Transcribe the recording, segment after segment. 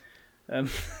Um,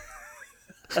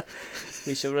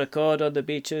 we shall record on the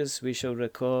beaches. We shall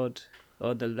record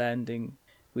on the landing.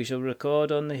 We shall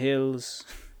record on the hills.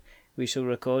 We shall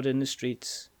record in the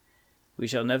streets. We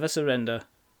shall never surrender.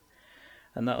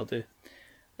 And that'll do.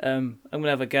 I'm going to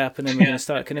have a gap and then we're going to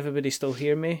start. Can everybody still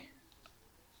hear me?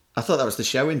 I thought that was the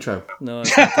show intro. No,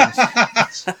 it's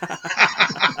not.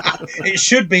 It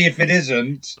should be if it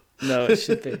isn't. No, it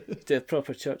should be. The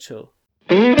proper Churchill.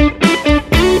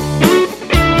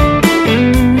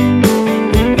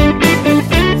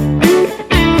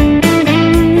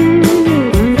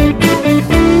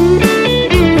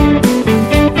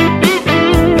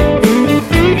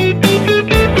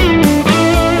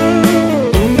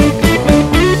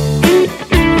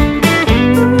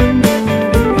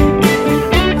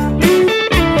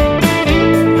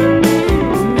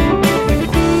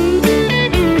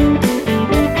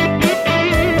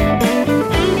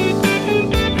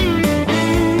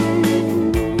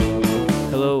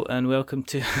 Welcome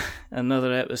to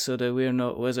another episode of We're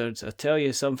Not Wizards. I tell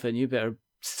you something, you better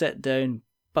sit down,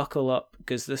 buckle up,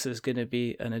 because this is going to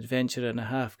be an adventure and a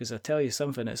half. Because I tell you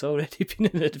something, it's already been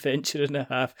an adventure and a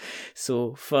half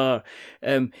so far.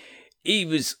 He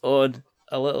was on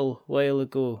a little while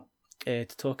ago to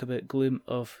talk about Gloom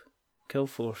of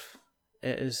Kilforth.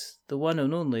 It is the one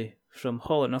and only from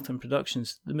Hall and Nothing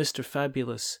Productions, the Mr.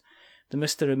 Fabulous, the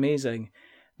Mr. Amazing,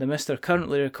 the Mr.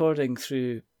 currently recording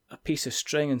through a piece of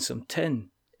string and some tin.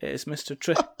 It's Mr.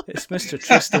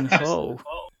 Tristan Hall.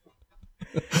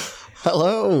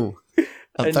 Hello,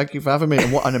 and thank you for having me.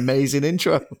 And what an amazing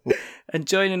intro! And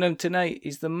joining him tonight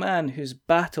is the man who's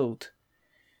battled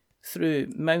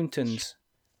through mountains,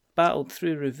 battled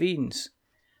through ravines,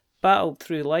 battled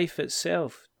through life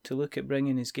itself to look at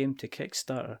bringing his game to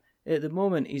Kickstarter. At the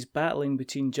moment, he's juggling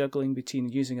between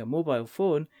using a mobile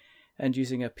phone and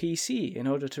using a PC in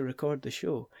order to record the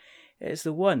show. It's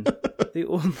the one, the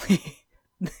only,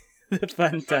 the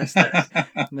fantastic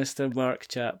Mr. Mark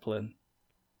Chaplin.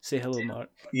 Say hello, Mark.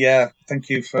 Yeah, thank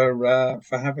you for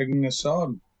having us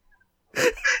on.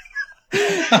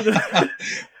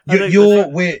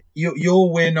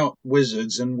 We're not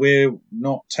wizards, and we're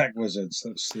not tech wizards.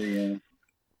 That's the.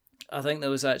 I think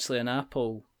there was actually an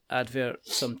Apple advert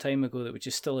some time ago that was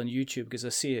just still on YouTube, because I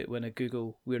see it when I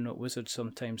Google We're Not Wizards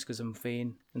sometimes because I'm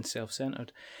vain and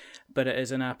self-centered. But it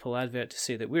is an Apple advert to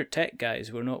say that we're tech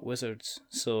guys, we're not wizards.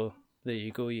 So there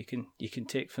you go. You can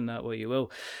take from that what you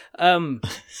will.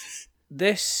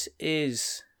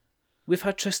 We've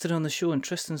had Tristan on the show, and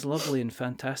Tristan's lovely and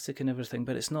fantastic and everything,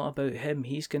 but it's not about him.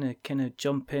 He's going to kind of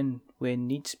jump in when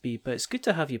needs be. But it's good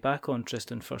to have you back on,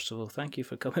 Tristan, first of all. Thank you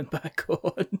for coming back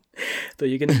on. Though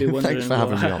you're going to be wondering. Thanks for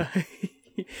having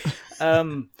me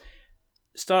on.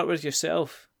 Start with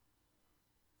yourself.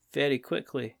 Very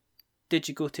quickly. Did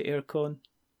you go to Aircon?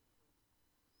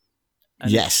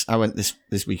 Yes, I went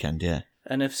this weekend, yeah.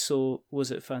 And if so,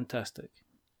 was it fantastic?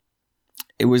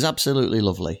 It was absolutely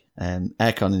lovely.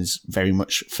 Aircon is very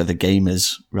much for the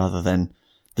gamers rather than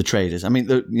the traders. I mean,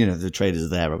 the traders are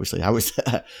there, obviously. I was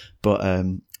there. But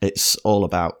it's all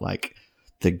about, like,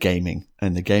 the gaming.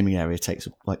 And the gaming area takes,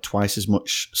 like, twice as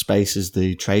much space as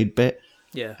the trade bit.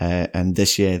 Yeah. And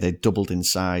this year they doubled in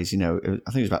size. I think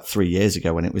it was about 3 years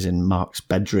ago when it was in Mark's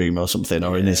bedroom or something,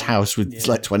 or in his house with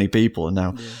like 20 people, and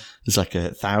now there's like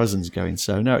thousands going.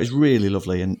 So no, it was really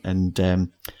lovely, and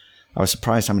I was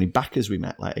surprised how many backers we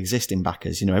met, like existing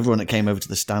backers. Everyone that came over to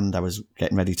the stand, I was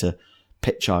getting ready to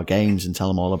pitch our games and tell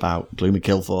them all about Gloom of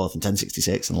Kilforth and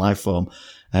 1066 and Lifeform.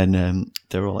 And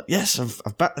they were all like, yes,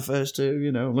 I've backed the first two,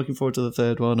 I'm looking forward to the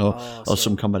third one, or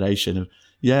some combination of.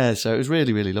 Yeah, so it was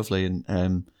really, really lovely,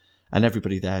 and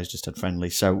everybody there has just had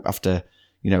friendly. So after,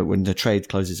 when the trade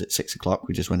closes at 6:00,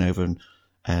 we just went over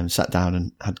and sat down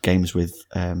and had games with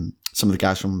some of the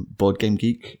guys from Board Game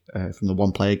Geek, from the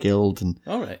One Player Guild, and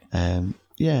all right,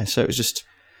 so it was just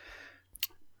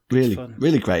really,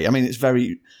 really great. I mean, it's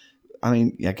very, I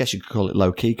guess you could call it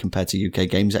low key compared to UK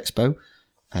Games Expo,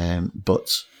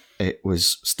 but it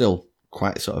was still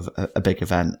quite sort of a big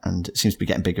event, and it seems to be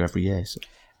getting bigger every year. So.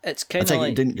 It's kind of like...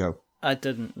 you didn't go? I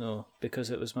didn't, no,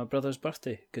 because it was my brother's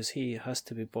birthday, because he has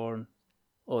to be born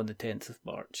on the 10th of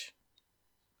March.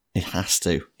 It has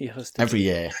to. He has to. Every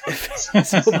year.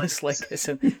 It's almost like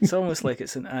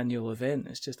it's an annual event.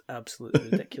 It's just absolutely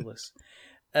ridiculous.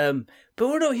 But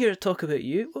we're not here to talk about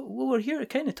you. We're here to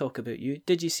kind of talk about you.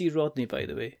 Did you see Rodney, by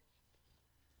the way?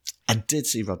 I did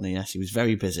see Rodney, yes. He was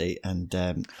very busy, and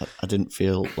I didn't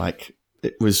feel like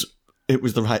it was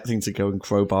the right thing to go and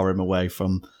crowbar him away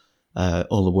from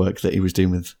all the work that he was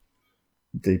doing with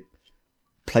the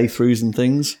playthroughs and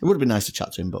things. It would have been nice to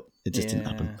chat to him, but it just didn't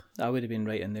happen. I would have been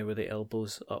right in there with the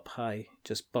elbows up high,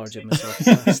 just barging myself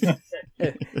past.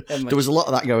 There was a lot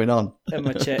of that going on.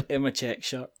 in my check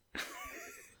shirt.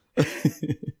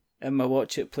 And my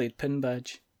watch it played pin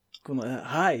badge. Going like that,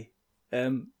 hi.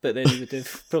 But then he would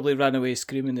have probably ran away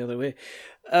screaming the other way.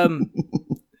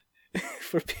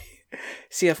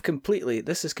 See,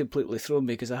 this has completely thrown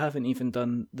me because I haven't even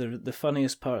done the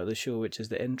funniest part of the show, which is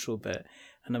the intro bit,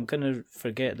 and I'm going to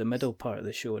forget the middle part of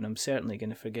the show, and I'm certainly going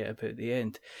to forget about the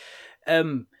end.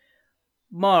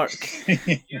 Mark,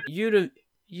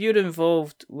 you're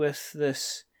involved with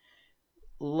this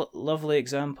lovely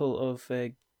example of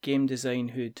game design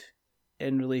hood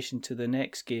in relation to the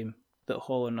next game that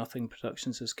All or Nothing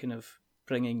Productions is kind of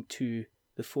bringing to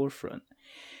the forefront.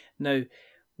 Now,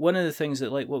 one of the things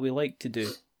that what we like to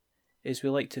do is we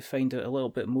like to find out a little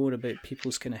bit more about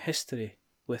people's kind of history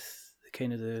with the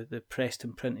kind of the pressed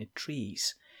and printed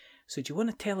trees. So do you want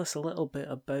to tell us a little bit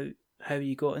about how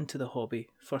you got into the hobby,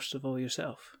 first of all,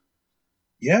 yourself?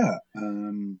 Yeah,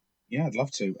 I'd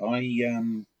love to.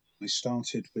 I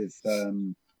started with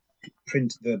the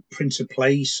print to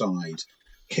play side.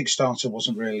 Kickstarter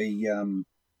wasn't really a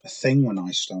thing when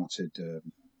I started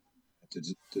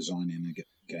designing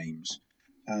games,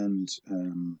 and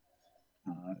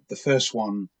the first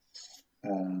one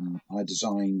I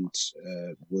designed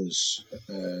was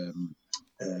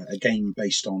a game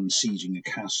based on sieging a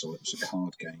castle. It was a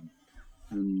card game,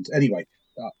 and anyway,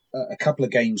 a couple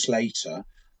of games later,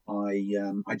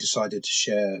 I decided to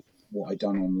share what I'd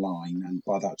done online, and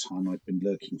by that time I'd been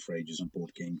lurking for ages on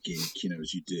Board Game Geek,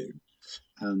 as you do.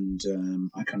 And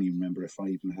I can't even remember if I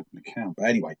even had an account. But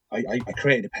anyway, I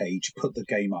created a page, put the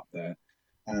game up there,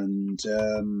 and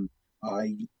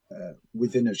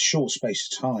within a short space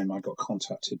of time, I got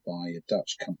contacted by a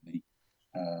Dutch company,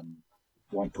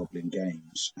 White Goblin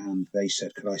Games, and they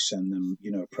said, could I send them,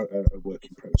 a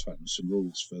working prototype and some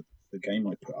rules for the game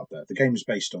I put up there. The game was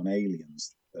based on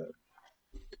Aliens,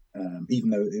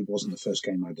 even though it wasn't the first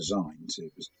game I designed,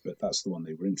 but that's the one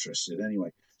they were interested in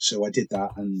anyway. So I did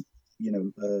that, and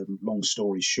long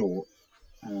story short,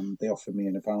 they offered me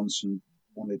an advance and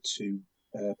wanted to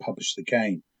publish the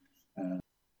game.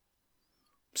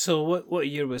 So what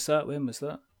year was that? When was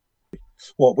that?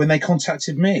 When they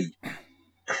contacted me?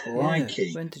 Crikey.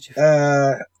 Yeah, when did you...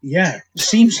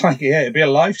 seems like it'd be a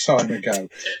lifetime ago.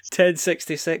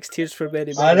 1066, Tears for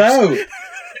Many I know.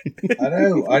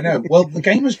 Well, the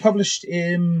game was published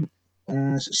in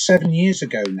 7 years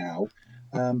ago now,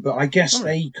 but I guess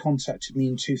they contacted me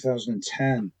in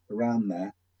 2010, around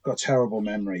there. Got a terrible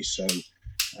memory, so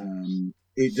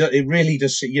it really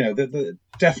does.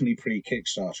 Definitely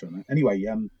pre-Kickstarter. Anyway,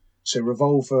 so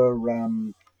Revolver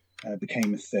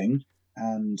became a thing,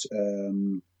 and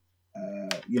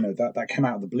that came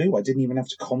out of the blue. I didn't even have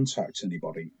to contact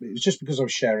anybody. It was just because I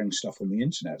was sharing stuff on the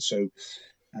internet. So.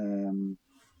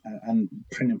 And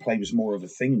print and play was more of a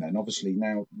thing then. Obviously,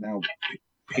 now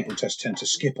people just tend to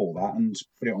skip all that and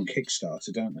put it on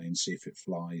Kickstarter, don't they, and see if it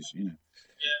flies,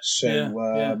 So,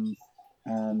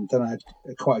 and then I had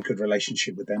quite a good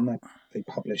relationship with them. They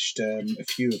published a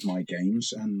few of my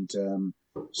games and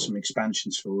some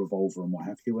expansions for Revolver and what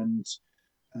have you. And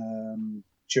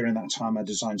during that time, I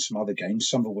designed some other games,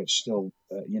 some of which still,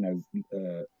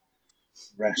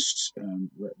 rest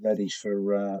ready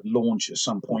for launch at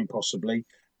some point possibly,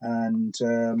 and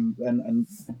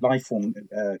Lifeform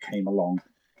came along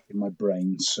in my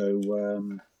brain. So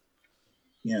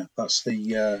that's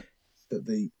the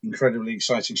incredibly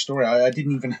exciting story. I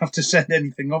didn't even have to send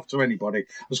anything off to anybody.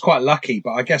 I was quite lucky,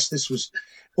 but I guess this was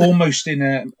almost in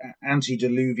an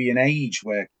antediluvian age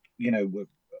where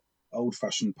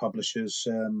old-fashioned publishers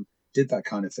did that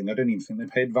kind of thing. I don't even think they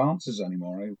pay advances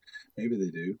anymore. Maybe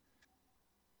they do.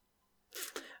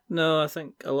 No, I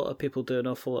think a lot of people do an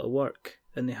awful lot of work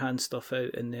and they hand stuff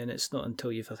out, and then it's not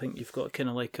until you've got kind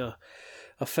of like a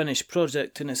finished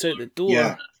project and it's out the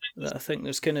door that I think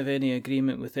there's kind of any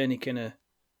agreement with any kind of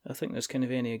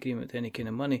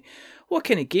money. What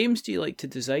kind of games do you like to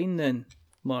design then,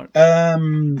 Mark?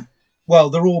 Well,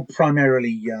 they're all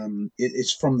primarily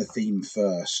it's from the theme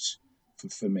first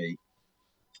for me.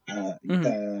 I've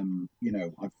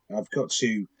got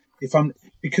to,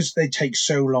 because they take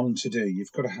so long to do,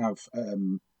 you've got to have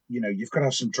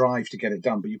some drive to get it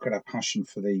done, but you've got to have passion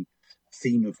for the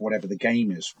theme of whatever the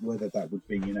game is, whether that would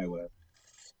be a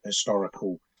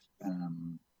historical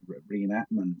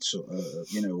reenactment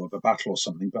of a battle or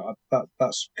something. But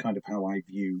that's kind of how I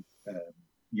view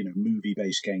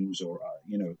movie-based games, or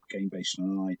game based on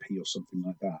an IP or something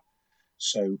like that.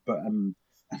 So, but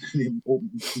nearly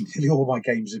all my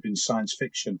games have been science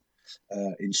fiction.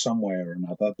 in some way or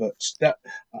another. But that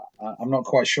I'm not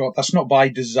quite sure. That's not by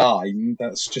design.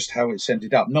 That's just how it's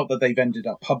ended up. Not that they've ended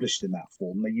up published in that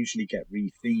form. They usually get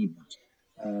rethemed.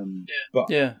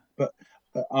 But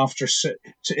after so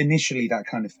initially that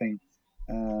kind of thing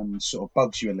sort of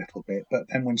bugs you a little bit, but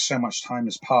then when so much time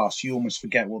has passed, you almost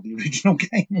forget what the original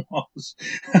game was.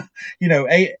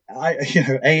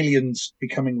 Aliens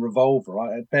becoming Revolver.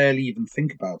 I barely even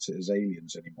think about it as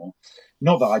Aliens anymore.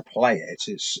 Not that I play it.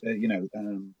 It's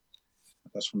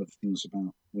that's one of the things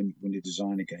about when you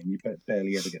design a game, you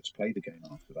barely ever get to play the game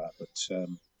after that. But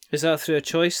is that through a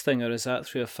choice thing, or is that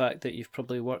through a fact that you've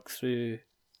probably worked through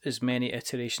as many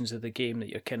iterations of the game that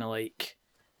you're kind of like,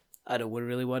 I don't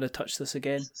really want to touch this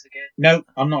again? No,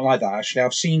 I'm not like that, actually.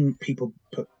 I've seen people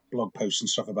put blog posts and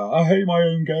stuff about, I hate my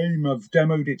own game, I've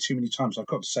demoed it too many times. I've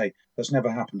got to say, that's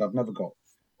never happened. I've never got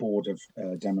bored of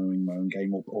demoing my own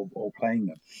game or playing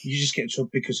them. You just get to,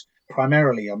 because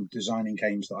primarily I'm designing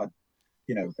games that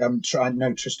I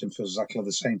know Tristan feels exactly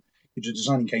the same. You're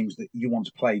designing games that you want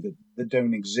to play that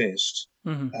don't exist,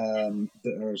 that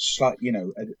are slightly,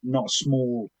 not a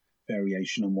small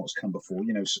variation on what's come before,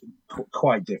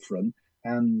 quite different.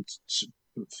 And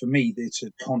for me, it's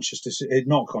a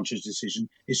not conscious decision.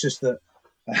 It's just that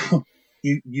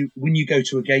you when you go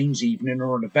to a games evening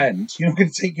or an event, you're not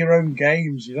going to take your own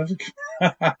games. You know,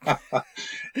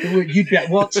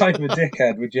 what type of a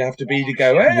dickhead would you have to be to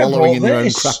go, hey, wallowing in your own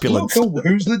this. crapulence? Look,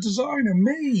 who's the designer?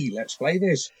 Me. Let's play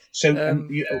this. So, go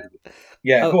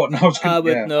on.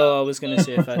 I was going to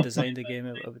say if I designed a game,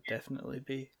 I would definitely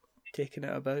be taking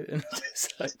it about. And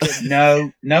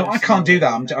no, I can't do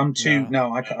that. I'm too.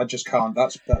 No, I just can't.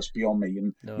 That's beyond me.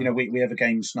 And we have a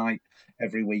games night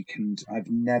every week, and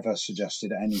I've never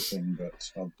suggested anything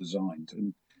that I've designed,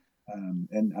 and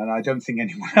I don't think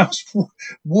anyone else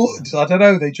would. I don't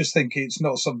know. They just think it's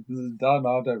not something done.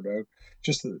 I don't know.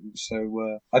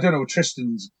 I don't know what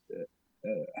Tristan's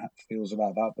feels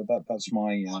about that, but that's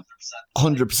my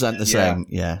 100% the same.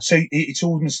 Yeah. So it's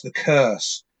almost the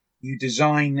curse. You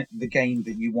design the game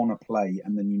that you want to play,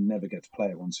 and then you never get to play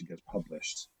it once it gets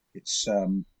published. It's I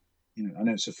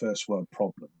know it's a first world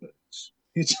problem, but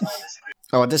it's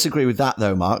Oh, I disagree with that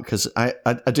though, Mark, because I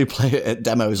do play it at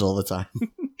demos all the time.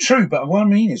 True, but what I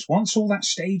mean is, once all that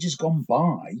stage has gone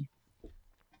by,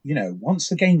 once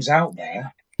the game's out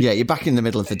there, yeah, you're back in the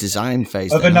middle of the design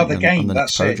phase of another game.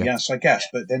 That's it. Yes, I guess.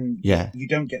 But then you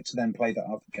don't get to then play that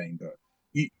other game. But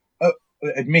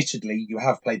admittedly, you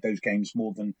have played those games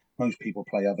more than most people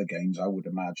play other games. I would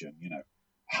imagine,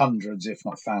 hundreds, if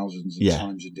not thousands, of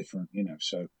times in different,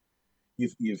 So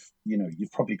you've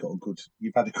probably got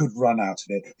you've had a good run out of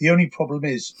it. The only problem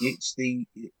is it's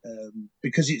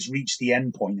because it's reached the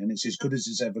end point and it's as good as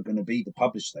it's ever going to be, the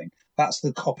published thing. That's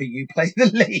the copy you play the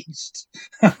least,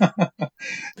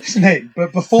 isn't it?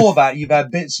 But before that, you've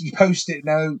had bits, you Post-it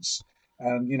notes,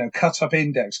 cut up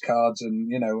index cards,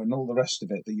 and and all the rest of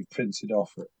it that you've printed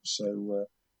off. So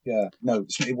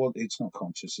it's not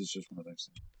conscious. It's just one of those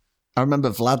things. I remember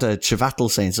Vlada Chvátil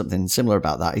saying something similar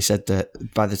about that. He said that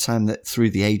by the time that Through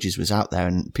the Ages was out there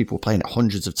and people were playing it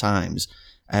hundreds of times,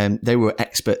 they were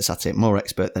experts at it, more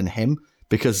expert than him,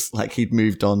 because he'd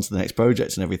moved on to the next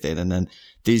project and everything. And then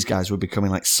these guys were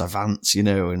becoming like savants,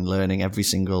 and learning every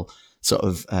single sort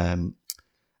of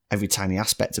every tiny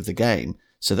aspect of the game.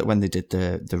 So that when they did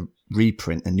the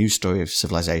reprint, the new story of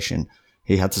Civilization,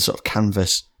 he had to sort of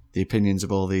canvass the opinions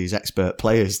of all these expert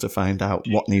players to find out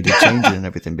what needed changing and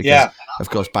everything. Because, of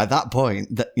course, by that point,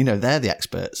 they're the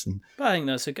experts. But I think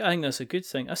that's a good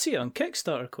thing. I see it on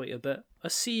Kickstarter quite a bit. I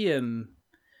see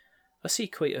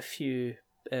quite a few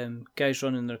guys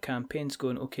running their campaigns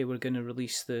going, okay, we're going to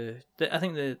release I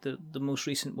think the most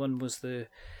recent one was the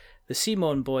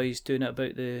Simon boys doing it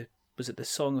about the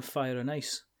Song of Fire and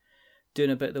Ice,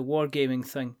 doing about the wargaming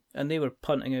thing, and they were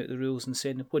punting out the rules and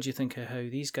saying, what do you think of how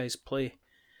these guys play?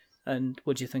 And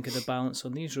what do you think of the balance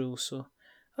on these rules? So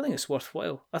I think it's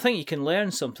worthwhile. I think you can learn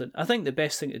something. I think the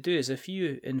best thing to do is if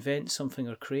you invent something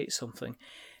or create something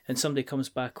and somebody comes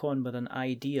back on with an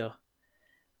idea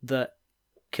that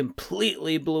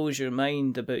completely blows your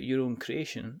mind about your own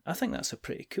creation, I think that's a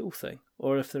pretty cool thing.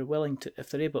 Or if they're able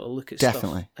to look at stuff,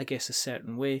 I guess, a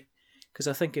certain way. Because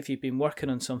I think if you've been working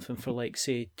on something for,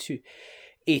 say,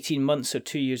 18 months or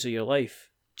 2 years of your life,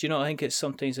 do you know, I think it's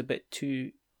sometimes a bit too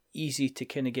easy to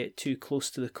kind of get too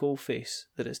close to the coalface,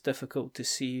 that it's difficult to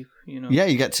see, Yeah,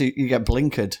 you get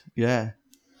blinkered. Yeah.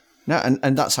 No,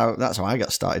 and that's how I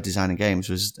got started designing games,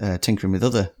 was tinkering with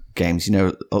other games,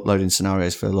 uploading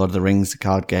scenarios for Lord of the Rings, the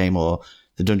card game, or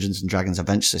the Dungeons and Dragons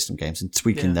adventure system games, and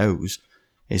tweaking those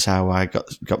is how I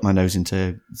got my nose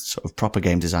into sort of proper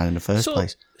game design in the first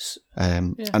place.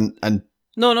 And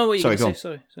No, what you Sorry, going go to say?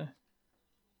 on. Sorry.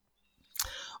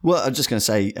 Well, I'm just going to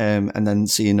say, and then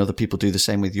seeing other people do the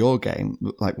same with your game,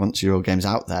 like once your game's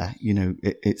out there,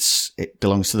 it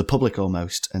belongs to the public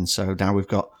almost. And so now we've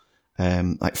got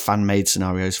like fan-made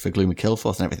scenarios for Gloom and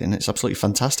Killforth and everything. It's absolutely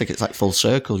fantastic. It's like full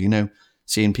circle,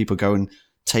 seeing people go and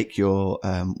take your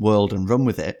world and run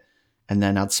with it and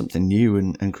then add something new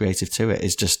and creative to it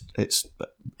it's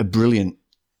a brilliant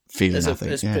feeling, I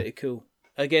think. It's pretty cool.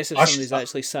 I guess if somebody's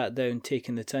actually sat down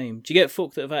taking the time. Do you get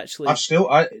folk that have actually... Last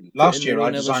year I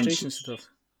designed... stuff?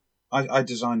 I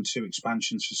designed 2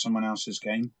 expansions for someone else's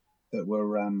game that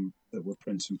were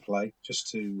print and play,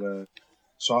 just to...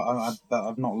 so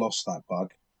I've not lost that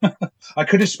bug. I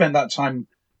could have spent that time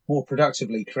more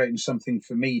productively creating something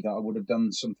for me that I would have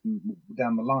done something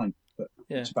down the line. But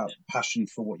it's about passion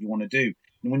for what you want to do.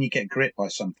 And when you get gripped by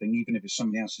something, even if it's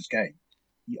somebody else's game,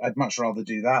 I'd much rather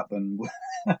do that than...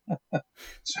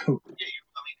 So...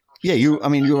 Yeah, you're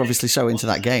obviously so into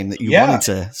that game that you wanted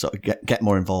to sort of get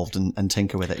more involved and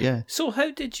tinker with it, yeah. So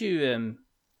how did you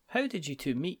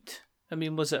two meet? I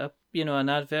mean, was it an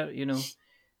advert,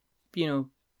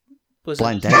 was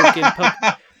Blind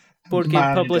it board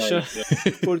game publisher?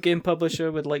 Board game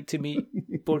publisher would like to meet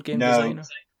board game designer.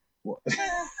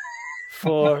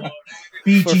 For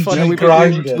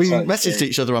BGG we messaged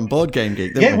each other on Board Game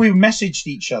Geek, didn't we? Yeah, we messaged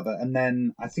each other, and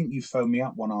then I think you phoned me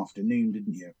up one afternoon,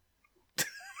 didn't you?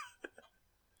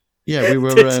 Yeah, we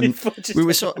were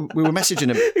messaging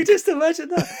him. You just imagine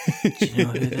that. Do you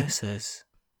know who this is?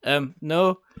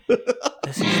 No.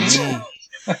 This is me.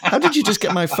 How did you just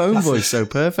get my phone voice so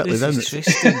perfectly then?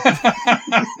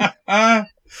 I'm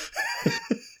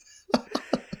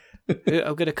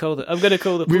gonna call the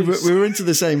police. We were into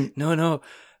the same. No.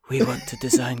 We want to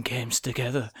design games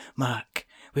together, Mark.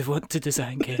 We want to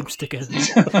design games together.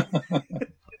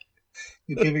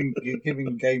 You're giving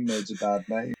game nerds a bad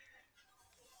name.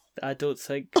 I don't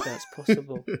think that's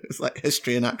possible. It's like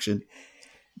history in action.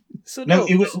 So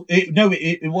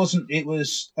it wasn't. It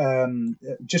was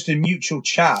just a mutual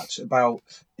chat about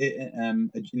an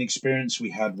experience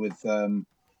we had with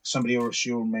somebody or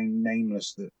she'll remain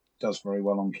nameless that does very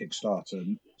well on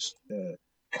Kickstarter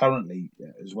currently,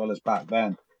 as well as back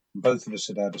then. Both of us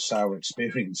had a sour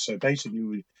experience. So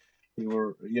basically, we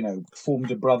were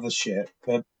formed a brothership,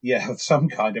 of some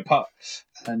kind of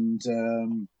and.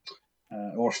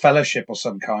 Or fellowship or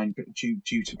some kind, but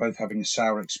due to both having a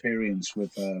sour experience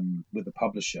with the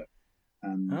publisher,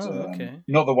 and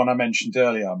not the one I mentioned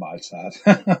earlier, I might add.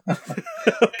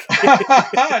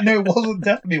 No, it wasn't.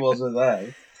 Definitely wasn't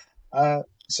they.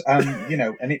 It's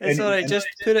all right. Just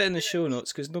put it in the show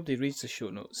notes because nobody reads the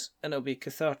show notes, and it'll be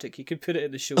cathartic. You can put it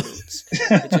in the show notes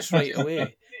just right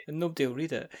away, and nobody will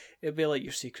read it. It'll be like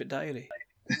your secret diary.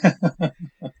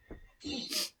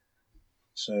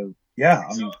 So yeah,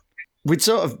 I mean.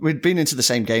 We'd been into the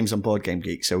same games on Board Game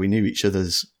Geek, so we knew each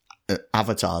other's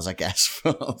avatars, I guess,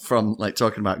 from like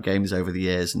talking about games over the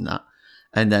years and that.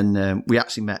 And then we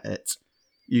actually met at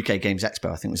UK Games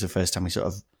Expo. I think was the first time we sort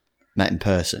of met in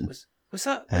person. Was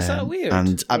that weird?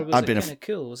 And I've been kind of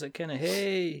cool. Was it kind of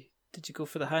hey? Did you go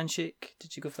for the handshake?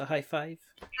 Did you go for the high five?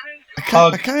 I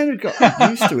kind of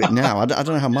got used to it now. I don't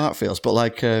know how Mark feels, but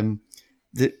like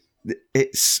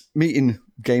it's meeting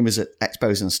gamers at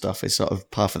expos and stuff is sort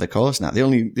of par for the course now. The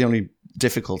only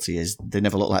difficulty is they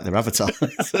never look like their avatar.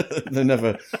 They're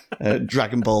never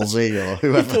Dragon Ball Z or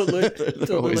whoever.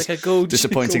 Don't look like a gold.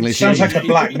 Disappointingly, sounds like a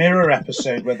Black Mirror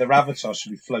episode where their avatar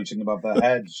should be floating above their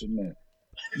heads, shouldn't it?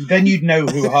 Then you'd know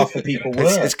who half the people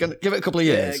were. It's gonna give it a couple of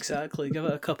years. Yeah, exactly. Give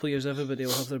it a couple of years. Everybody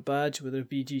will have their badge with their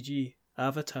BGG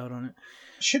avatar on it.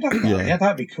 Should have. Yeah,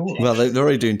 that'd be cool. Well, they're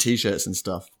already doing T-shirts and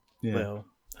stuff. Yeah. Well,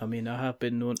 I mean, I have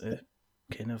been known to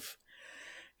kind of,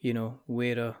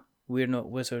 wear a "We're Not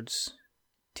Wizards"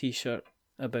 T-shirt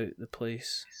about the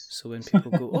place. So when people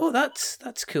go, "Oh, that's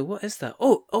cool. What is that?"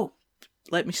 Oh,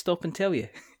 let me stop and tell you.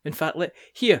 In fact,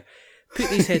 put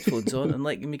these headphones on and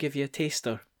let me give you a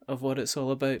taster of what it's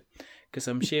all about, because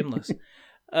I'm shameless.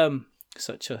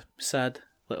 Such a sad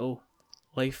little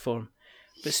life form.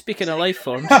 But speaking of life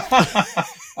forms,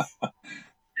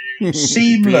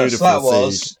 seamless that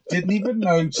was. Didn't even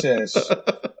notice.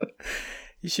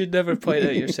 You should never point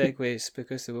out your segues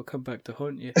because they will come back to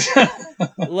haunt you.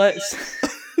 Let's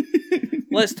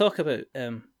talk about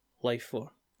life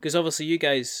form, because obviously you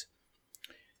guys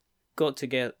got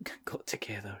together.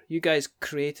 You guys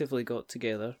creatively got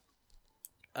together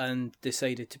and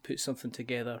decided to put something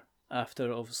together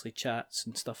after obviously chats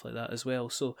and stuff like that as well.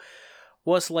 So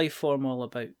what's Lifeform all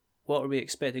about? What are we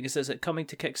expecting? Is it coming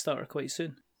to Kickstarter quite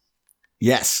soon?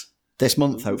 Yes, this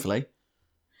month hopefully.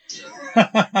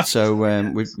 So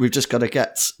we've just got to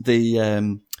get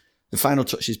the the final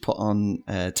touch is put on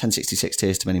 1066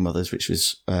 Tears to Many Mothers, which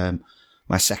was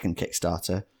my second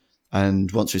Kickstarter.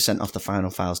 And once we've sent off the final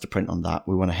files to print on that,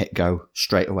 we want to hit go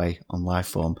straight away on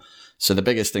Lifeform. So the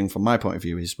biggest thing from my point of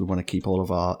view is we want to keep all of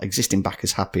our existing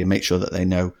backers happy and make sure that they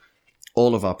know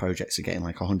all of our projects are getting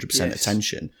like 100%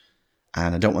 attention.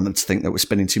 And I don't want them to think that we're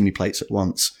spinning too many plates at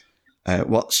once.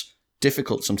 What's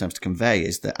difficult sometimes to convey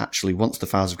is that actually once the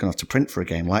files have gone off to print for a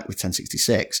game, like with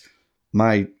 1066,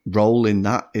 my role in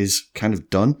that is kind of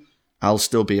done. I'll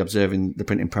still be observing the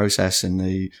printing process and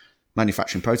the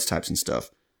manufacturing prototypes and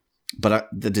stuff. But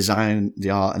the design,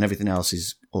 the art, and everything else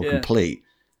is all complete.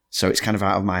 So it's kind of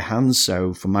out of my hands.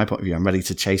 So from my point of view, I'm ready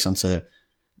to chase onto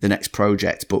the next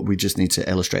project. But we just need to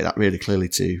illustrate that really clearly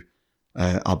to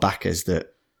our backers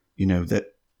that, you know,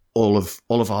 that all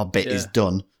of our bit is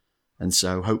done. And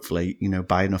so hopefully, you know,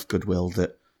 by enough goodwill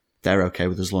that they're okay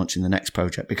with us launching the next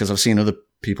project. Because I've seen other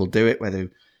people do it where they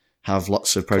have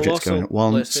lots of projects going at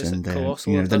once and you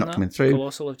know, they're not coming through.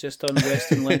 Colossal have just done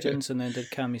Western Legends and then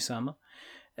did Kami-sama.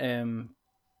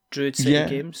 Druid City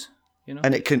Games, you know,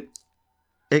 and it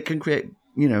can create,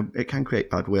 you know, it can create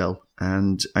bad will,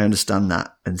 and I understand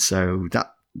that, and so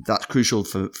that's crucial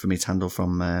for me to handle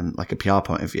from like a PR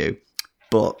point of view.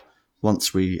 But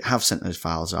once we have sent those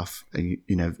files off, you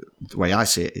know, the way I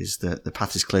see it is that the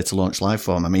path is clear to launch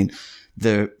Lifeform. I mean,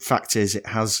 the fact is it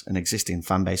has an existing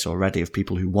fan base already of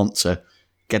people who want to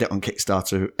get it on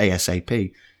Kickstarter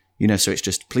ASAP, you know, so it's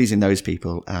just pleasing those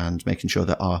people and making sure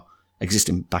that our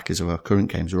existing backers of our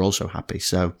current games are also happy.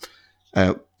 So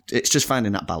it's just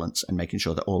finding that balance and making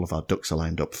sure that all of our ducks are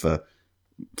lined up for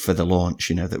the launch,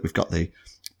 you know, that we've got the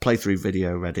playthrough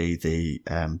video ready, the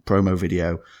promo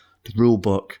video, the rule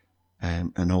book,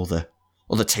 and all the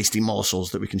tasty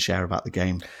morsels that we can share about the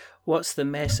game. What's the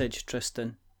message,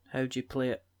 Tristan? How do you play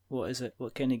it? What is it?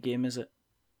 What kind of game is it?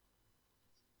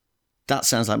 That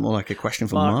sounds like more like a question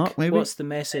for Mark, maybe? What's the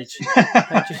message?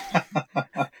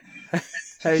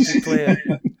 How do you play it?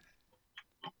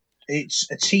 It's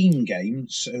a team game,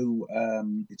 so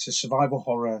it's a survival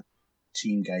horror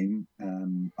team game,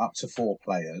 up to 4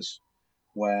 players,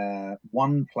 where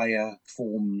one player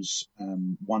forms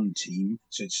one team,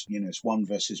 so it's, you know, it's one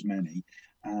versus many,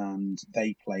 and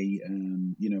they play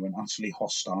you know, an utterly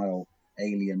hostile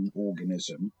alien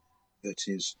organism that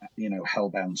is, you know,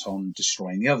 hellbent on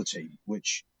destroying the other team,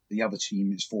 which the other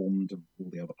team is formed of all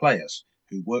the other players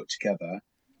who work together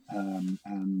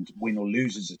and win or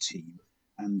lose as a team,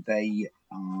 and they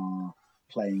are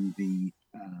playing the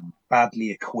badly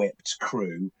equipped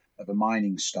crew of a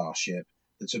mining starship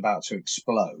that's about to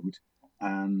explode,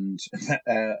 and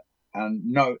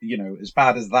no, you know, as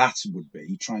bad as that would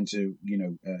be, trying to, you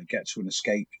know, get to an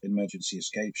emergency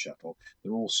escape shuttle,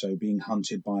 they're also being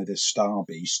hunted by this star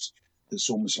beast that's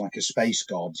almost like a space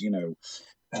god, you know,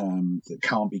 that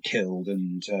can't be killed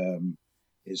and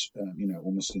is, you know,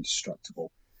 almost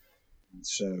indestructible. And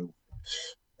so,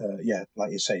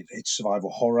 like you say, it's survival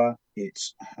horror. It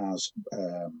has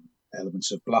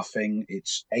elements of bluffing.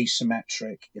 It's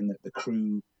asymmetric in that the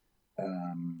crew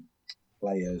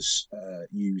players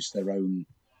use their own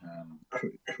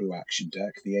crew action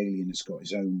deck. The alien has got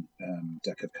his own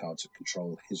deck of cards that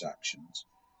control his actions.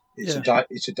 It's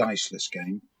a diceless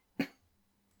game.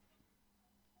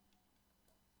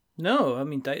 No, I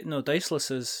mean, no,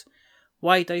 diceless is...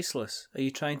 Why diceless? Are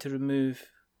you trying to remove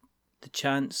the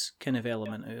chance kind of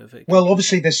element out of it? Well,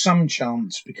 obviously there's some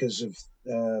chance because of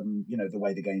you know, the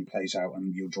way the game plays out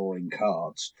and you're drawing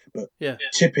cards. But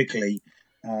typically,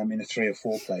 in a 3 or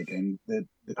 4 player game, the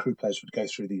crew players would go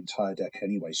through the entire deck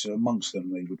anyway. So amongst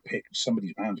them, they would pick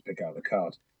somebody's bound to pick out the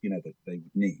card, you know, that they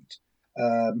would need.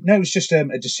 No, it was just a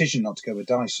decision not to go with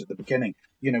dice at the beginning.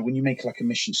 You know, when you make like a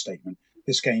mission statement,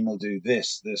 this game will do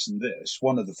this, this, and this.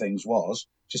 One of the things was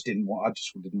I just didn't want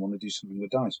to do something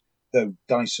with dice. Though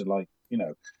dice are like, you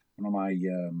know, one of my,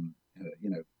 you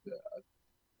know,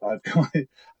 I've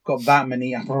got that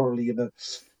many. I'm probably in the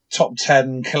top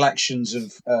 10 collections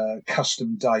of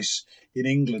custom dice in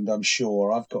England, I'm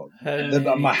sure. I've got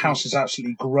my house is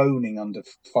absolutely groaning under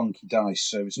funky dice,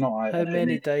 so it's not. How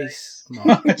many dice?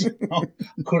 Mark?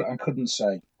 I couldn't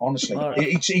say honestly.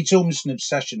 It's almost an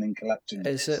obsession in collecting.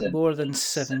 Is it more than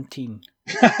 17?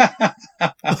 That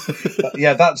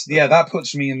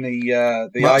puts me in the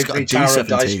ivory tower of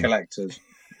dice collectors.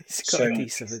 He's got a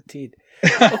D17.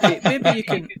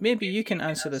 Okay, maybe you can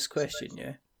answer this question.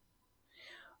 Yeah,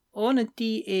 on a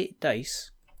D8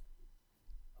 dice.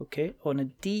 Okay, on a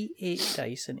D8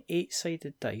 dice, an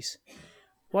 8-sided dice,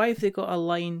 why have they got a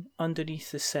line underneath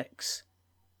the 6?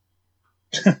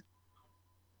 To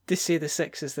say the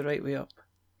 6 is the right way up.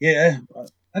 Yeah,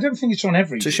 I don't think it's on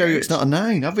every. To show you it's not a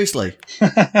 9, obviously.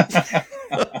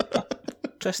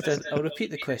 Tristan, I'll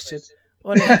repeat the question.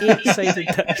 On an 8-sided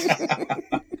dice.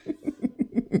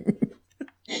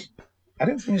 I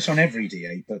don't think it's on every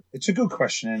D8, but it's a good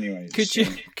question anyway. Could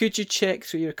you check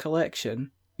through your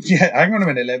collection? Yeah, hang on a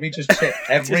minute. Let me just check.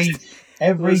 Every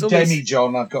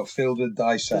demijohn I've got filled with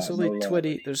dice. There's only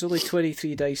 20. There's only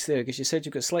 23 dice there because you said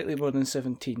you've got slightly more than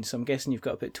 17. So I'm guessing you've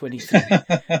got about 23.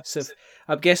 So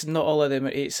I'm guessing not all of them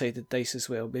are 8-sided dice as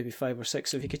well. Maybe 5 or 6.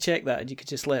 So if you could check that, and you could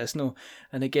just let us know.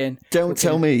 And again, don't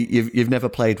tell me you've never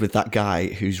played with that guy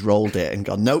who's rolled it and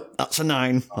gone, nope, that's a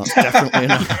 9. That's definitely a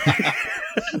 9.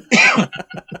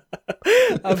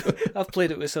 I've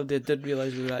played it with somebody that didn't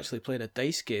realise we were actually playing a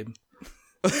dice game.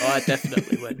 Oh, I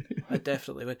definitely win.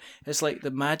 It's like the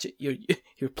magic.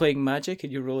 You're playing magic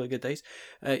and you're rolling a dice.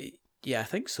 Yeah, I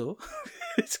think so.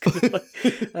 It's kind of like,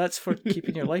 that's for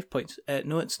keeping your life points.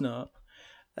 No, it's not.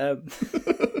 How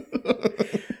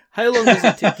long does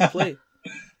it take to play?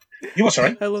 You what?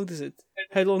 Sorry. How long does it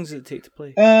take to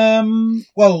play?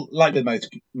 Well, like with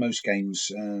most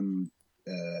games,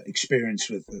 experience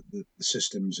with the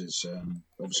systems is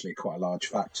obviously quite a large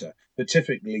factor. But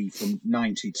typically, from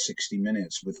 90 to 60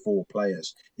 minutes with 4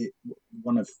 players,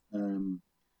 one of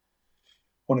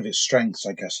its strengths,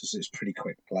 I guess, is it's pretty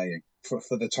quick playing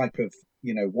for the type of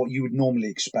what you would normally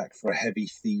expect for a heavy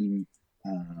theme.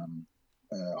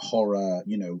 Horror,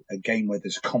 a game where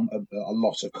there's a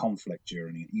lot of conflict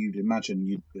during it. You'd imagine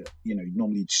you'd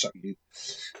normally suck your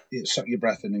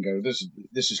breath in and go,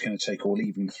 this is going to take all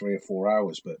evening, 3 or 4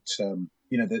 hours. But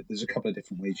there's a couple of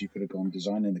different ways you could have gone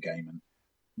designing the game, and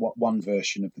what one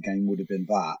version of the game would have been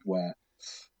that where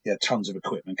you had tons of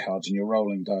equipment cards and you're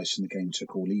rolling dice, and the game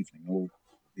took all evening. Or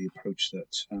the approach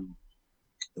that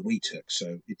we took,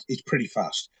 so it's pretty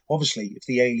fast. Obviously, if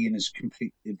the alien is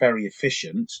very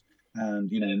efficient. And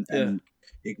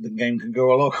the game can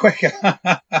go a lot quicker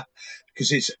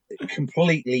because it's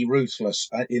completely ruthless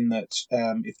in that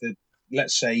if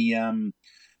let's say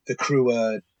the crew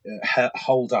are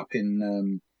holed up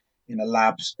in a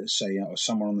lab, say, or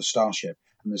somewhere on the starship,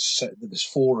 and there's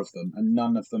 4 of them, and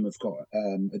none of them have got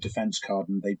a defense card,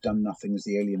 and they've done nothing as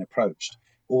the alien approached.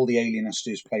 All the alien has to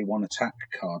do is play 1 attack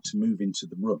card to move into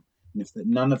the room, and if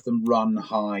none of them run,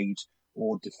 hide,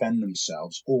 or defend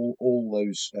themselves, all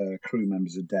those crew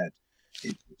members are dead.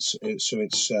 There's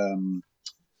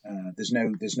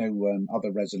no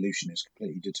other resolution. It's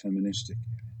completely deterministic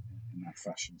in that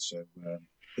fashion. So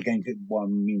the game,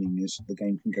 one meaning is the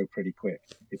game can go pretty quick.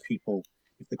 If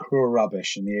the crew are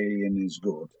rubbish and the alien is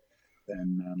good,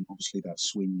 then obviously that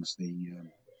swings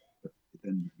then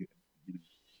you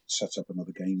set up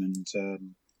another game, and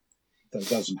that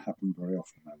doesn't happen very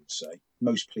often, I would say.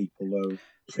 Most people are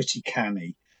pretty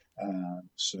canny,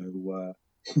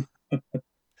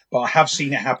 but I have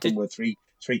seen it happen where three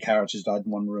characters died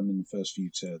in one room in the first few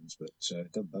turns, but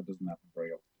that doesn't happen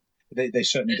very often. They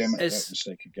certainly don't make that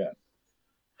mistake again.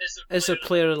 Is there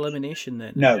player elimination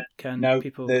then? No,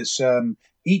 people... There's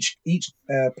each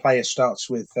player starts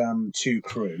with 2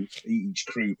 crew, each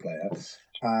crew player,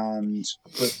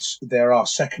 but there are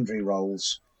secondary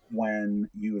roles when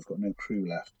you have got no crew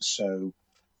left. So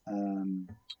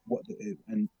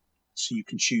so you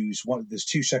can choose one. There's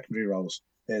 2 secondary roles.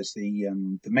 There's the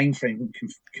mainframe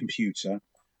computer,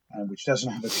 which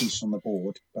doesn't have a piece on the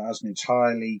board, but has an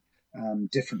entirely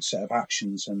different set of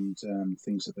actions and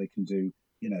things that they can do.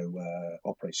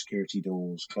 Operate security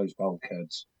doors, close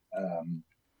bulkheads,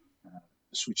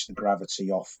 switch the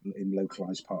gravity off in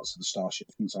localized parts of the starship,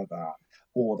 things like that.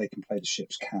 Or they can play the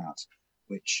ship's cat,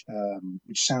 which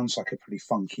sounds like a pretty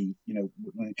funky.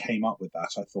 When it came up with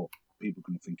that, I thought people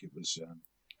were going to think it was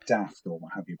daft or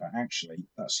what have you. But actually,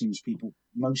 that seems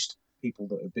most people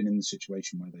that have been in the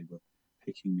situation where they were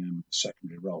picking a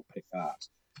secondary role pick that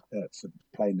for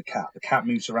playing the cat. The cat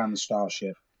moves around the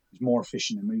starship. Is more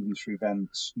efficient at moving through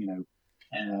vents, but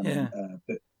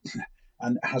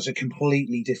and has a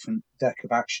completely different deck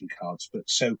of action cards. But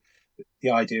so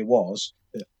the idea was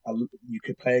that you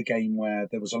could play a game where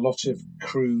there was a lot of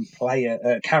crew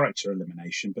character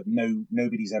elimination, but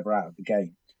nobody's ever out of the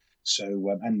game. So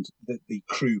and the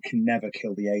crew can never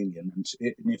kill the alien, and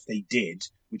if they did,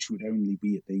 which would only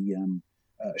be at the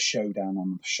showdown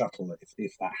on the shuttle,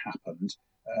 if that happened,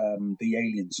 the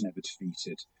alien's never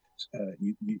defeated.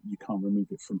 You can't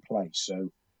remove it from play. So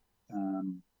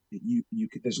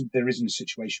there isn't a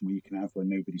situation where you can have where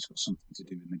nobody's got something to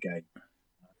do in the game.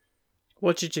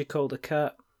 What did you call the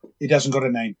cat? It hasn't got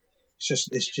a name. It's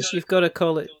just. You've got to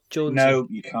call it Jonesy. No,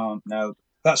 you can't. No,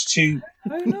 that's too.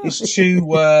 It's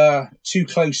too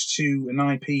close to an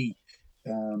IP.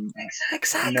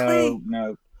 Exactly.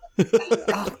 No.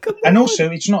 Oh, and also,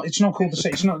 it's not called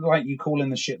it's not like you call in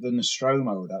the ship the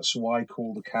Nostromo. That's why I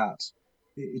call the cat.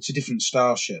 it's a different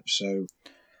starship, so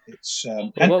it's.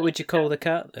 Well, what would you call the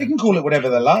cat They then? can call it whatever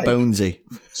they like. Bonesy.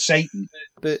 Satan.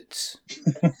 Bootsy.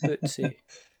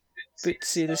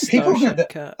 Bootsy the People starship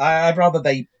cat. I'd rather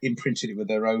they imprinted it with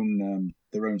their own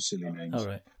silly names. All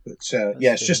right. But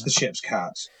it's just the ship's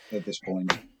cat at this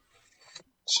point.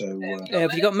 So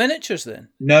have you got miniatures then?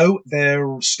 No, they're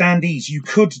standees. You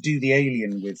could do the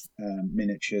alien with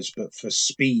miniatures, but for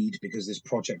speed, because this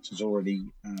project has already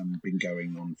been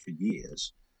going on for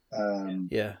years. And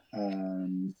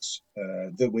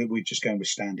we're just going with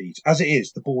standees. As it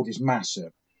is, the board is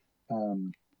massive.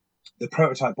 The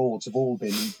prototype boards have all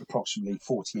been approximately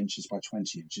 40 inches by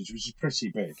 20 inches, which is pretty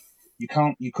big.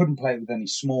 You couldn't play it with any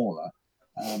smaller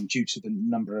due to the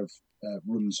number of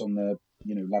rooms on the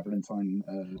labyrinthine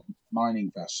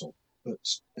mining vessel.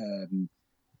 But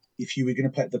if you were going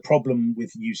to play, the problem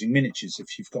with using miniatures,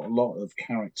 if you've got a lot of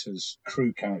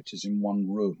crew characters in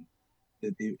one room,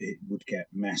 it would get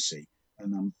messy.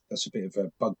 And that's a bit of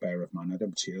a bugbear of mine. I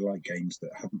don't particularly like games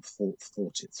that haven't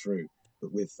thought it through.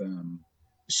 But with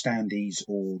standees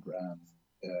or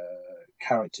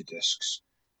character discs,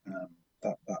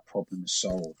 that problem is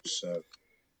solved. So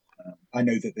I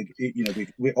know that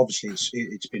we obviously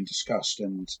it's been discussed,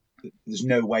 and there's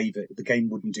no way that the game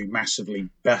wouldn't do massively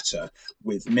better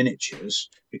with miniatures,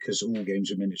 because all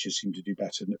games with miniatures seem to do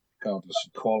better regardless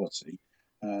of quality.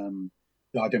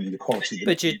 I don't mean the quality,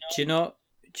 but do you not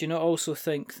also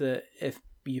think that if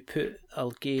you put a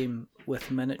game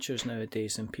with miniatures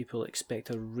nowadays, and people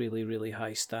expect a really, really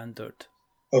high standard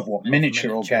of what,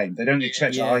 miniature or game? They don't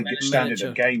expect a high standard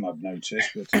of game, I've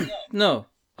noticed. But no.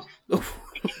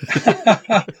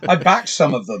 I back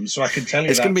some of them, so I can tell you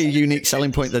it's going to be a unique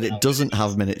selling point that it doesn't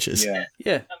have miniatures.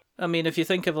 Yeah. I mean, if you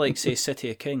think of, like, say,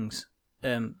 City of Kings,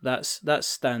 that's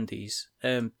standees.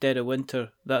 Dead of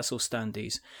Winter, that's all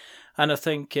standees. And I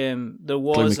think there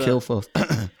was Kilforth.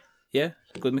 Yeah,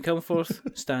 Glen McKilforth,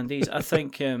 standees. I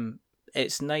think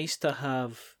it's nice to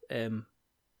have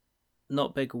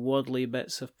not big waddly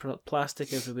bits of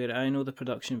plastic everywhere. I know the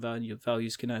production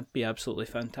values can be absolutely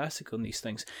fantastic on these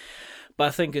things, but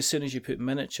I think as soon as you put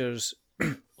miniatures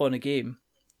on a game,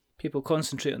 people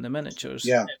concentrate on the miniatures,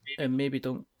 and maybe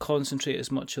don't concentrate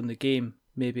as much on the game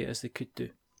maybe as they could do.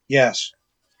 Yes.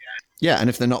 Yeah, and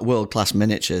if they're not world-class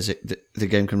miniatures, the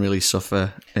game can really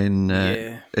suffer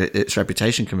its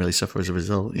reputation can really suffer as a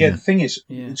result. Yeah, the thing is,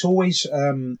 it's always,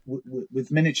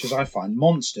 with miniatures, I find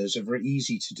monsters are very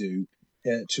easy to do,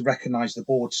 to recognise the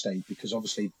board state, because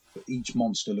obviously each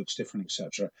monster looks different,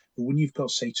 etc. But when you've got,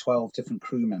 say, 12 different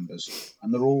crew members,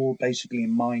 and they're all basically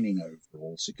in mining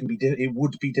overalls, it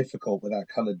would be difficult without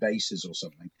coloured bases or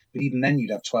something. But even then, you'd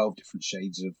have 12 different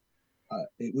shades of...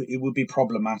 It would be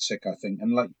problematic, I think.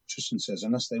 And like Tristan says,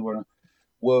 unless they were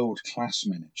world-class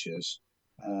miniatures,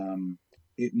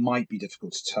 it might be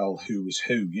difficult to tell who is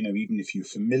who, even if you're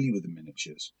familiar with the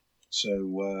miniatures.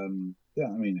 So,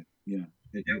 and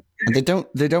they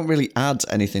don't really add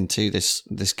anything to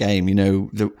this game.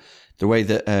 The way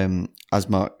that, as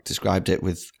Mark described it,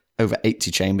 with over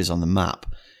 80 chambers on the map,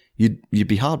 you'd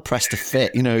be hard pressed to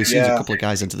fit. As soon as a couple of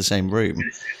guys into the same room,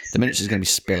 the miniature's going to be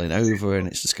spilling over, and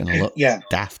it's just going to look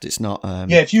daft. It's not.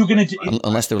 If you were going to,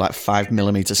 unless they were like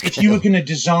 5mm scale. If you were going to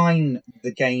design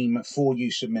the game for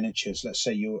use of miniatures, let's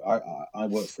say I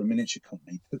work for a miniature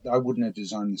company, I wouldn't have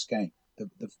designed this game.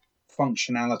 The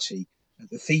functionality,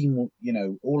 the theme,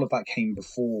 all of that came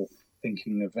before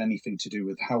thinking of anything to do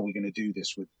with how we're going to do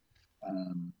this with,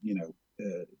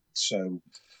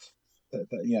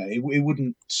 it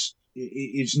wouldn't.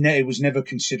 It was never a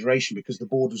consideration, because the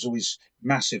board was always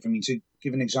massive. I mean, to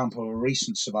give an example of a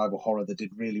recent survival horror that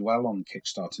did really well on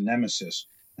Kickstarter, Nemesis.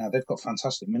 Now, they've got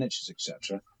fantastic miniatures,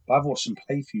 etc. But I've watched some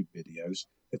playthrough videos.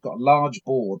 They've got a large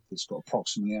board that's got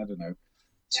approximately,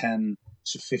 10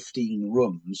 to 15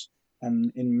 rooms.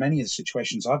 And in many of the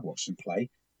situations I've watched them play,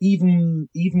 even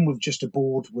with just a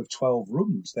board with 12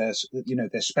 rooms, their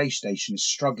space station is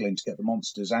struggling to get the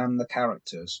monsters and the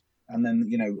characters. And then,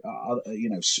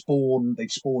 spawn.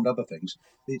 They've spawned other things.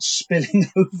 It's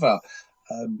spilling over.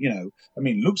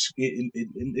 It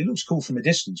looks cool from a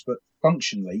distance, but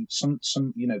functionally,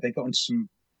 they got into some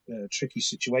tricky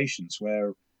situations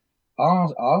where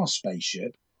our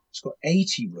spaceship has got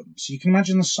 80 rooms. So you can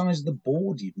imagine the size of the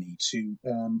board you'd need to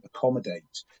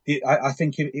accommodate. I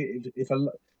think if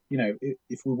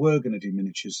we were going to do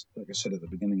miniatures, like I said at the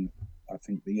beginning, I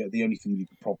think the only thing you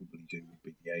could probably do would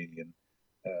be the alien.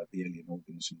 The alien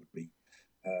organism would be,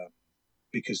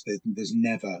 because the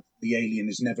alien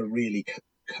is never really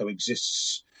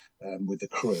coexists with the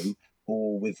crew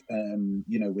or with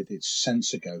with its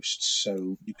sensor ghosts.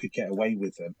 So you could get away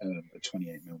with a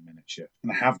 28mm miniature,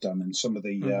 and I have done in some of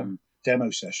the demo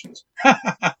sessions.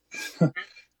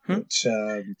 But,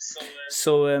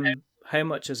 So, how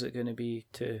much is it going to be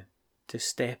to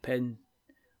step in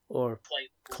or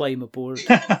climb aboard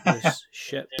this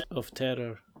ship of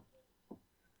terror?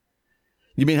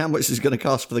 You mean how much is it going to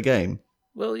cost for the game?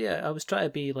 Well, yeah, I was trying to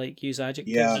be like use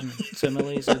adjectives and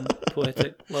similes and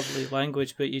poetic, lovely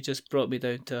language, but you just brought me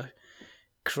down to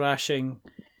crashing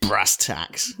brass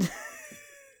tacks.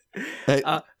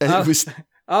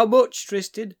 How much,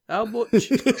 Tristan? How much?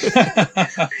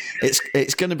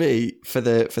 It's going to be for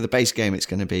the base game. It's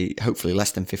going to be hopefully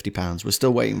less than £50. We're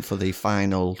still waiting for the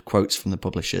final quotes from the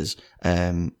publishers,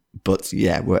 but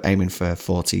yeah, we're aiming for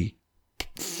 40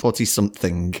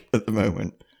 something at the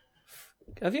moment.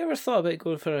 Have you ever thought about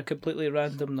going for a completely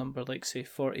random number, like say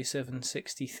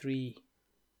 4763?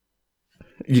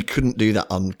 You couldn't do that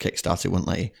on Kickstarter, wouldn't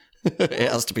let you? It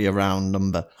has to be a round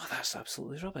number. Oh, that's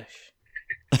absolutely rubbish.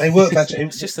 They work better.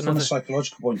 It's just from a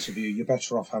psychological point of view, you're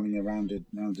better off having a rounded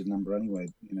number anyway.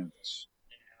 You know, it's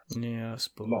yeah, I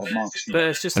suppose. A lot of marketing. But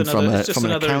it's just and another. From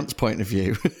an account's point of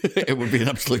view, it would be an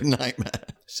absolute nightmare.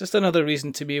 It's just another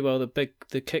reason to me why the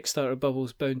Kickstarter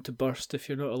bubble's bound to burst if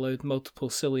you're not allowed multiple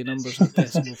silly numbers in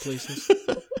decimal places.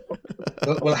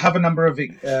 We'll have a number of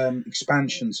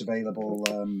expansions available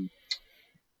on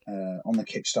the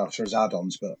Kickstarter as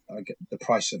add-ons, but the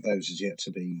price of those is yet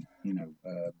to be,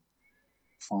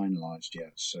 finalised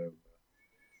yet. So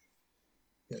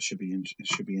it should be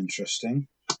interesting.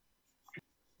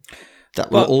 That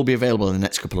will all be available in the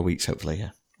next couple of weeks, hopefully.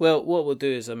 Yeah. Well, what we'll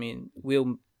do is,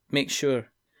 we'll make sure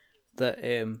that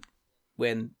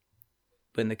when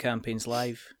the campaign's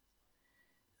live,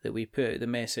 that we put out the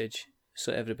message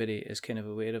so everybody is kind of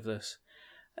aware of this.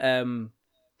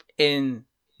 In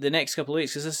the next couple of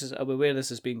weeks, because I'm aware this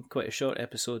has been quite a short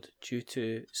episode due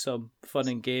to some fun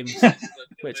and games,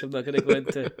 which I'm not going to go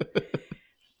into.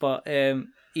 But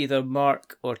either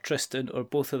Mark or Tristan or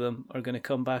both of them are going to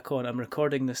come back on. I'm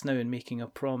recording this now and making a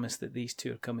promise that these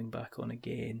two are coming back on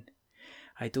again.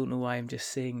 I don't know why I'm just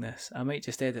saying this. I might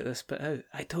just edit this bit out.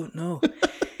 I don't know.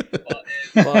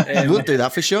 But we'll do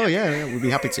that for sure, yeah. We'll be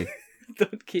happy to.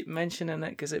 Don't keep mentioning it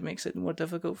because it makes it more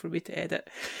difficult for me to edit.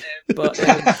 But so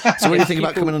what do you think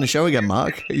about coming on the show again,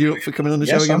 Mark? Are you up for coming on the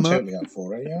show again, Mark? Yes, I'm totally up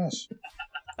for it, yes.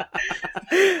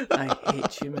 I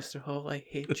hate you, Mr. Hall. I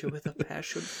hate you with a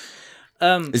passion.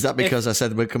 Is that because I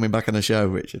said we're coming back on the show,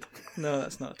 Richard? No,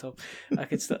 that's not at all.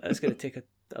 It's going to take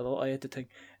a lot of editing.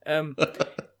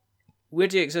 Where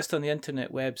do you exist on the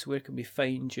internet webs? Where can we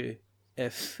find you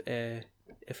if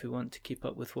we want to keep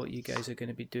up with what you guys are going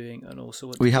to be doing and also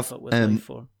want to keep up with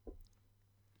Lifeform?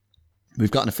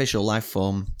 We've got an official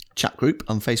Lifeform chat group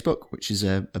on Facebook, which is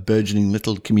a burgeoning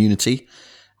little community.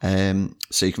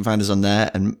 So you can find us on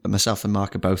there, and myself and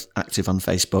Mark are both active on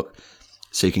Facebook,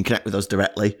 so you can connect with us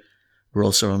directly. We're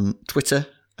also on Twitter,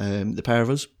 the pair of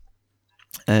us,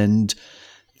 and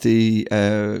we've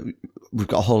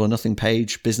got a Whole or Nothing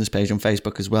page, business page on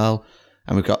Facebook as well,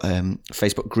 and we've got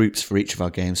Facebook groups for each of our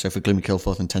games. So for Gloomy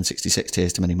Kilforth and 1066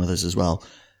 Tears to Many Mothers as well.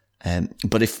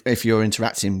 But if you're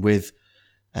interacting with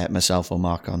myself or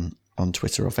Mark on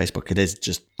Twitter or Facebook, it is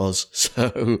just us.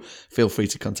 So feel free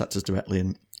to contact us directly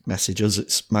and message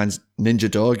us. Mine's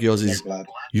Ninja Dog. Yours is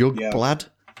Yugblad.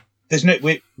 There's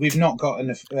we've not got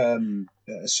a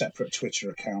separate Twitter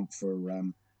account for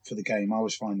the game. I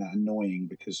always find that annoying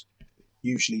because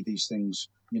usually these things,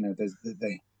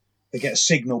 they get a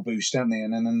signal boost, don't they?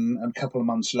 And then a couple of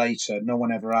months later, no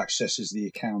one ever accesses the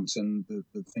account and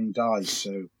the thing dies.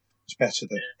 So it's better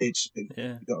that it's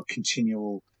got a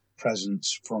continual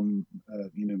presence from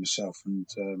myself and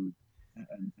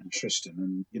Tristan,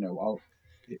 and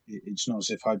it's not as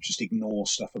if I just ignore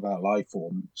stuff about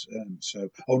Lifeform.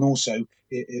 And also,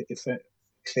 if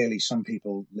clearly some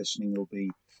people listening will be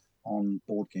on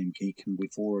Board Game Geek, and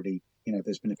we've already,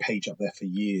 there's been a page up there for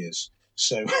years,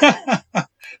 so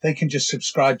they can just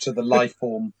subscribe to the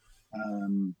Lifeform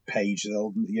page.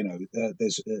 They'll,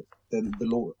 there's the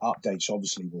law updates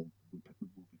obviously will be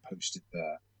posted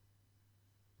there.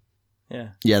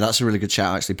 Yeah, that's a really good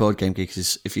shout. Actually, Board Game Geek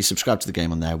is, if you subscribe to the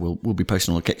game on there, we'll be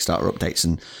posting all the Kickstarter updates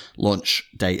and launch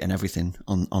date and everything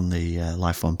on the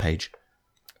Lifeform page.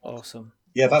 Awesome.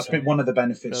 Yeah, that's been one of the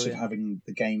benefits of having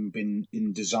the game been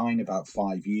in design about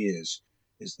 5 years,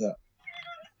 is that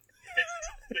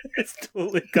it's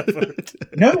totally covered.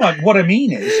 No, what I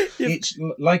mean is, it's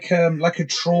like a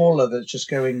trawler that's just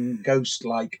going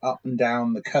ghost-like up and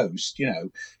down the coast.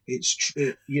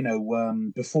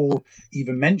 Before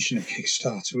even mention of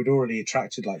Kickstarter, we'd already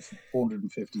attracted like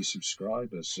 450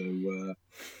 subscribers. So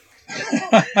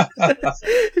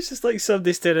it's just like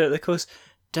somebody staring at the coast.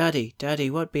 Daddy,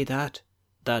 what be that?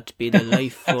 That be the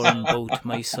life form boat,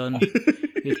 my son.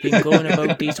 You've been going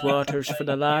about these waters for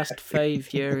the last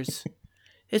 5 years.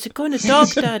 Is it going to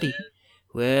dock, Daddy?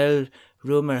 Well,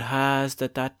 rumour has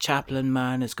that chaplain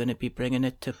man is going to be bringing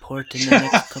it to port in the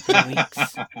next couple of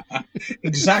weeks.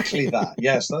 Exactly that.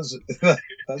 Yes, that's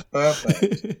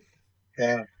perfect.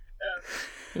 Yeah.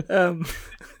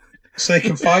 So they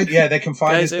can find guys,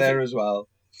 us there as well.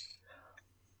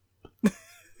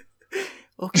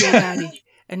 Okay, Daddy.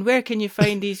 And where can you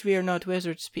find these We're Not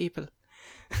Wizards people?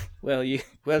 Well,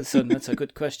 son, that's a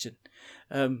good question.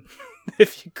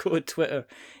 If you go on Twitter,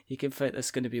 you can find this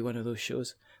is going to be one of those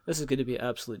shows. This is going to be an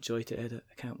absolute joy to edit.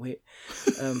 I can't wait.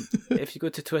 If you go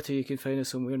to Twitter, you can find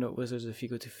us on We're Not Wizards. If you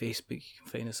go to Facebook, you can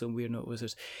find us on We're Not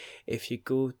Wizards. If you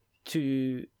go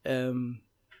to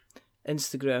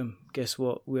Instagram, guess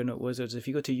what? We're Not Wizards. If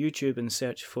you go to YouTube and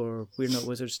search for We're Not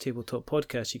Wizards Tabletop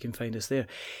Podcast, you can find us there.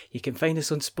 You can find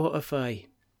us on Spotify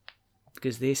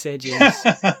because they said yes.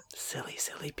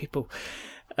 Silly people.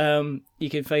 You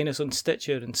can find us on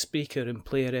Stitcher and Spreaker and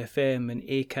Player FM and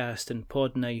Acast and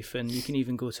Podknife, and you can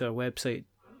even go to our website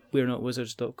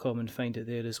we'renotwizards.com and find it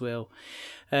there as well.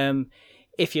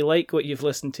 If you like what you've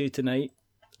listened to tonight,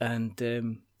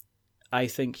 and I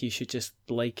think you should just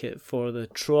like it for the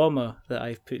trauma that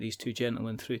I've put these two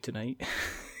gentlemen through tonight.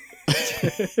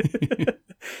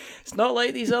 It's not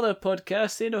like these other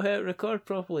podcasts, they know how to record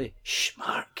properly. Shh,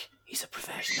 Mark, he's a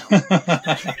professional.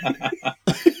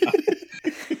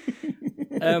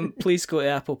 Please go to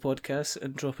Apple Podcasts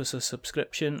and drop us a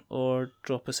subscription or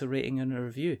drop us a rating and a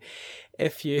review.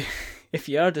 If you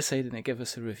are deciding to give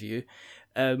us a review,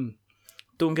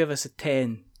 don't give us a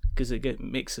 10 because it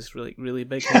makes us really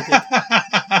big-headed.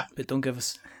 but don't give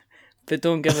us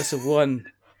a 1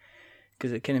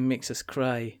 because it kind of makes us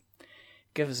cry.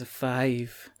 Give us a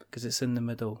 5 because it's in the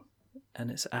middle and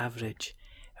it's average,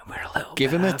 and we're a little.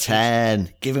 Give him a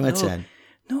 10. Give him a 10.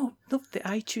 No, the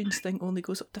iTunes thing only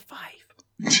goes up to 5.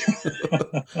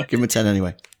 Give him a 10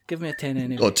 anyway. Give me a 10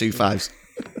 anyway. Or 2 5s.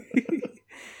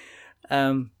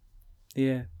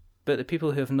 Yeah. But the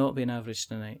people who have not been average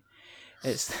tonight,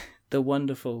 it's the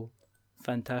wonderful,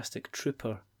 fantastic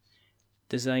trooper,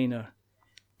 designer,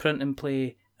 print and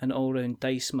play, and all-round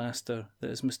dice master that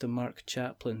is Mr. Mark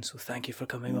Chaplin. So thank you for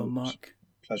coming on, Mark.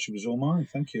 Pleasure was all mine.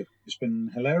 Thank you. It's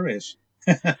been hilarious.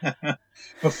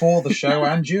 Before the show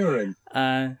and during.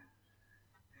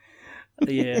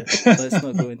 Yeah, let's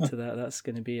not go into that. That's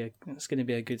going to be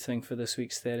a good thing for this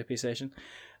week's therapy session.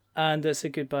 And it's a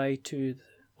goodbye to the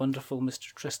wonderful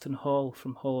Mr. Tristan Hall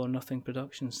from Hall or Nothing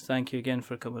Productions. Thank you again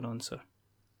for coming on, sir.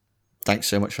 Thanks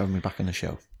so much for having me back on the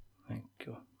show. Thank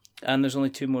you. And there's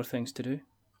only 2 more things to do.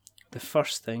 The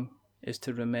first thing is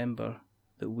to remember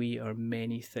that we are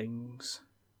many things,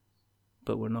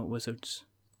 but we're not wizards.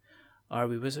 Are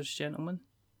we wizards, gentlemen?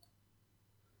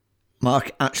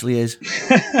 Mark actually is.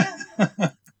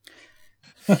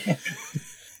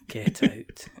 Get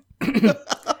out.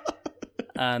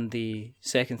 And the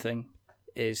second thing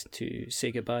is to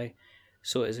say goodbye.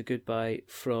 So it is a goodbye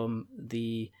from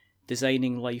the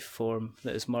designing life form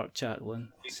that is Mark Chaplin.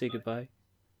 Say goodbye.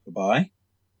 Goodbye.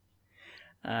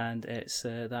 And it's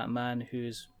that man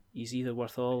he's either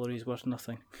worth all or he's worth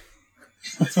nothing.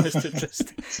 It's Mr.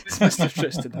 Tristan. It's Mr.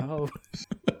 Tristan Hall.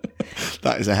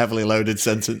 That is a heavily loaded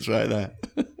sentence right there.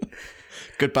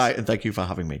 Goodbye, and thank you for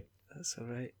having me. That's all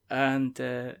right. And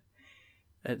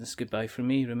it's goodbye from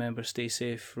me. Remember, stay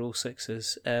safe, roll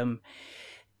 6s.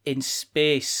 In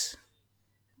space,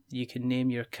 you can name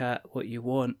your cat what you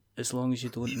want as long as you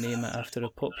don't name it after a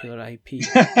popular IP.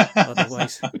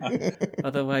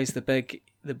 Otherwise, the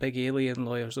big alien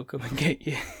lawyers will come and get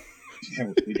you.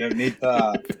 Yeah, we don't need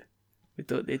that. We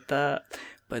don't need that.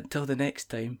 But until the next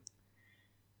time,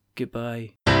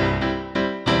 goodbye.